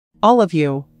All of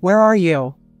you, where are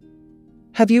you?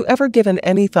 Have you ever given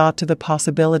any thought to the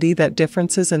possibility that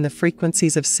differences in the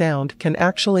frequencies of sound can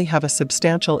actually have a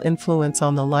substantial influence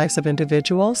on the lives of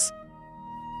individuals?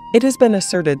 It has been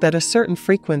asserted that a certain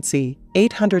frequency,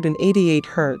 888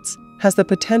 Hz, has the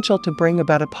potential to bring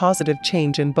about a positive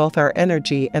change in both our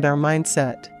energy and our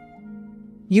mindset.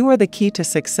 You are the key to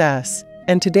success,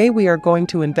 and today we are going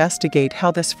to investigate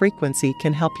how this frequency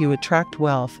can help you attract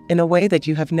wealth in a way that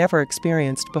you have never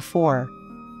experienced before.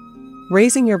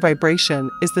 Raising your vibration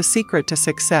is the secret to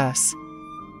success.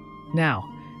 Now,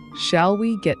 shall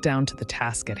we get down to the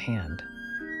task at hand?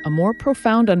 A more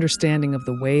profound understanding of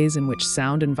the ways in which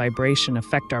sound and vibration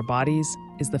affect our bodies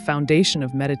is the foundation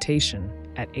of meditation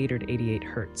at 888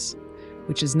 Hz,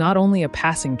 which is not only a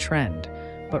passing trend,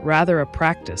 but rather a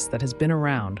practice that has been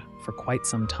around for quite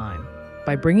some time.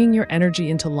 By bringing your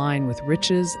energy into line with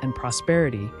riches and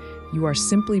prosperity, you are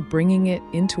simply bringing it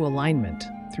into alignment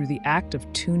through the act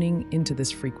of tuning into this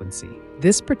frequency.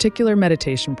 This particular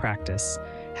meditation practice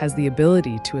has the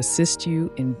ability to assist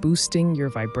you in boosting your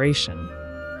vibration,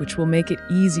 which will make it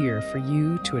easier for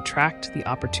you to attract the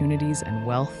opportunities and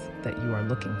wealth that you are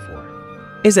looking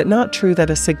for. Is it not true that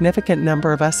a significant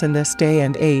number of us in this day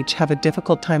and age have a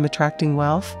difficult time attracting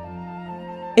wealth?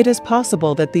 It is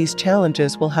possible that these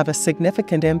challenges will have a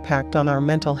significant impact on our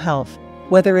mental health,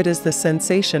 whether it is the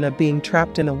sensation of being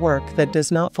trapped in a work that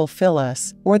does not fulfill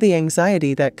us, or the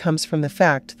anxiety that comes from the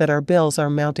fact that our bills are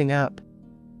mounting up.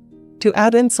 To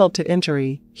add insult to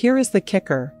injury, here is the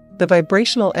kicker: the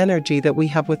vibrational energy that we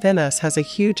have within us has a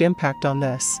huge impact on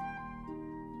this.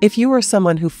 If you are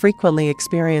someone who frequently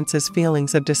experiences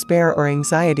feelings of despair or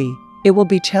anxiety, it will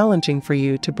be challenging for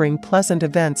you to bring pleasant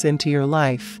events into your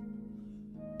life.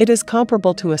 It is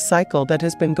comparable to a cycle that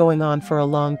has been going on for a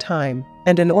long time,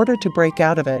 and in order to break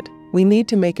out of it, we need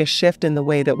to make a shift in the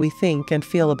way that we think and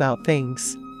feel about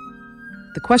things.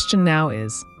 The question now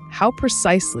is, how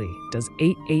precisely does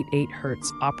 888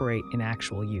 Hz operate in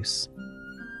actual use?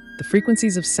 The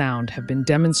frequencies of sound have been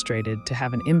demonstrated to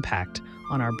have an impact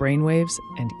on our brainwaves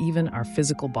and even our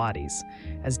physical bodies,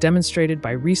 as demonstrated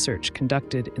by research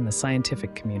conducted in the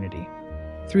scientific community.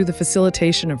 Through the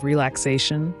facilitation of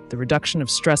relaxation, the reduction of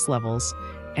stress levels,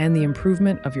 and the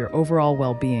improvement of your overall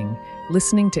well-being,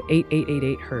 listening to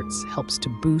 8888 Hz helps to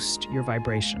boost your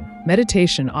vibration.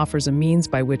 Meditation offers a means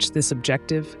by which this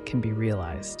objective can be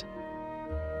realized.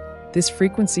 This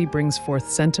frequency brings forth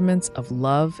sentiments of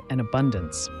love and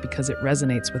abundance because it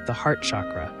resonates with the heart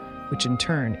chakra, which in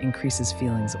turn increases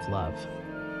feelings of love.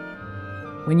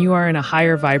 When you are in a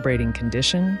higher vibrating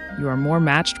condition, you are more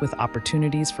matched with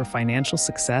opportunities for financial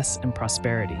success and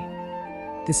prosperity.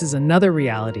 This is another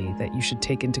reality that you should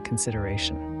take into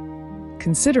consideration.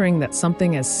 Considering that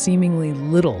something as seemingly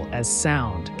little as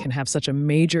sound can have such a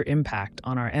major impact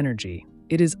on our energy,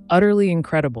 it is utterly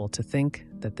incredible to think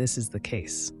that this is the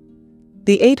case.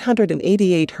 The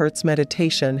 888 Hz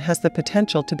meditation has the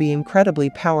potential to be incredibly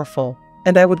powerful,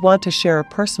 and I would want to share a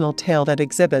personal tale that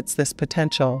exhibits this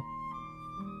potential.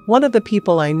 One of the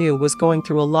people I knew was going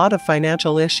through a lot of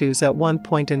financial issues at one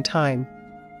point in time.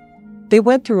 They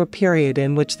went through a period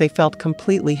in which they felt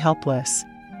completely helpless.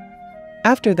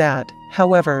 After that,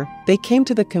 however, they came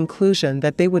to the conclusion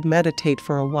that they would meditate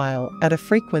for a while at a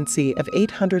frequency of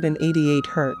 888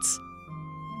 Hz.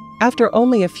 After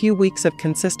only a few weeks of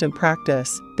consistent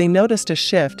practice, they noticed a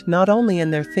shift not only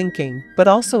in their thinking, but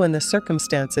also in the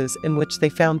circumstances in which they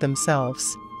found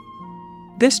themselves.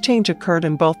 This change occurred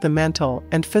in both the mental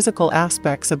and physical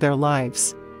aspects of their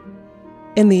lives.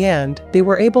 In the end, they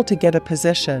were able to get a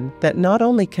position that not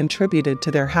only contributed to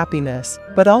their happiness,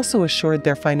 but also assured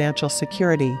their financial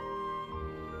security.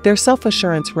 Their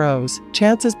self-assurance rose,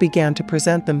 chances began to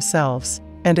present themselves,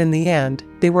 and in the end,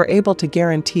 they were able to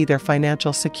guarantee their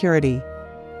financial security.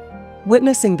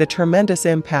 Witnessing the tremendous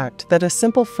impact that a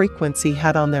simple frequency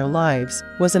had on their lives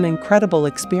was an incredible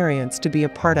experience to be a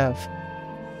part of.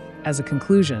 As a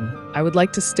conclusion, I would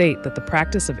like to state that the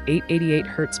practice of 888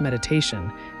 Hz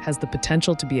meditation has the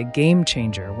potential to be a game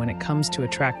changer when it comes to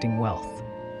attracting wealth.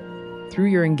 Through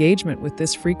your engagement with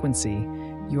this frequency,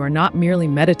 you are not merely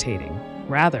meditating,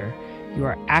 rather, you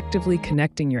are actively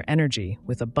connecting your energy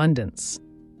with abundance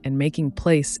and making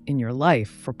place in your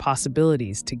life for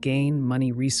possibilities to gain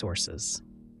money resources.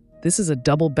 This is a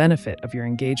double benefit of your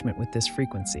engagement with this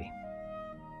frequency.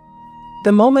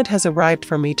 The moment has arrived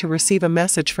for me to receive a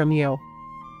message from you.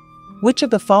 Which of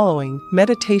the following,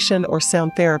 meditation or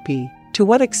sound therapy, to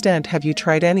what extent have you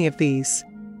tried any of these?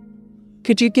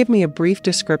 Could you give me a brief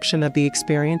description of the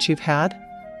experience you've had?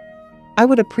 I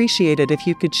would appreciate it if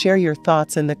you could share your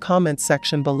thoughts in the comments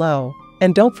section below,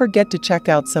 And don't forget to check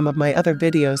out some of my other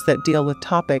videos that deal with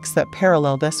topics that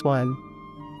parallel this one.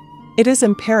 It is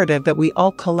imperative that we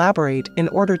all collaborate in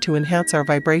order to enhance our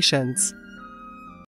vibrations.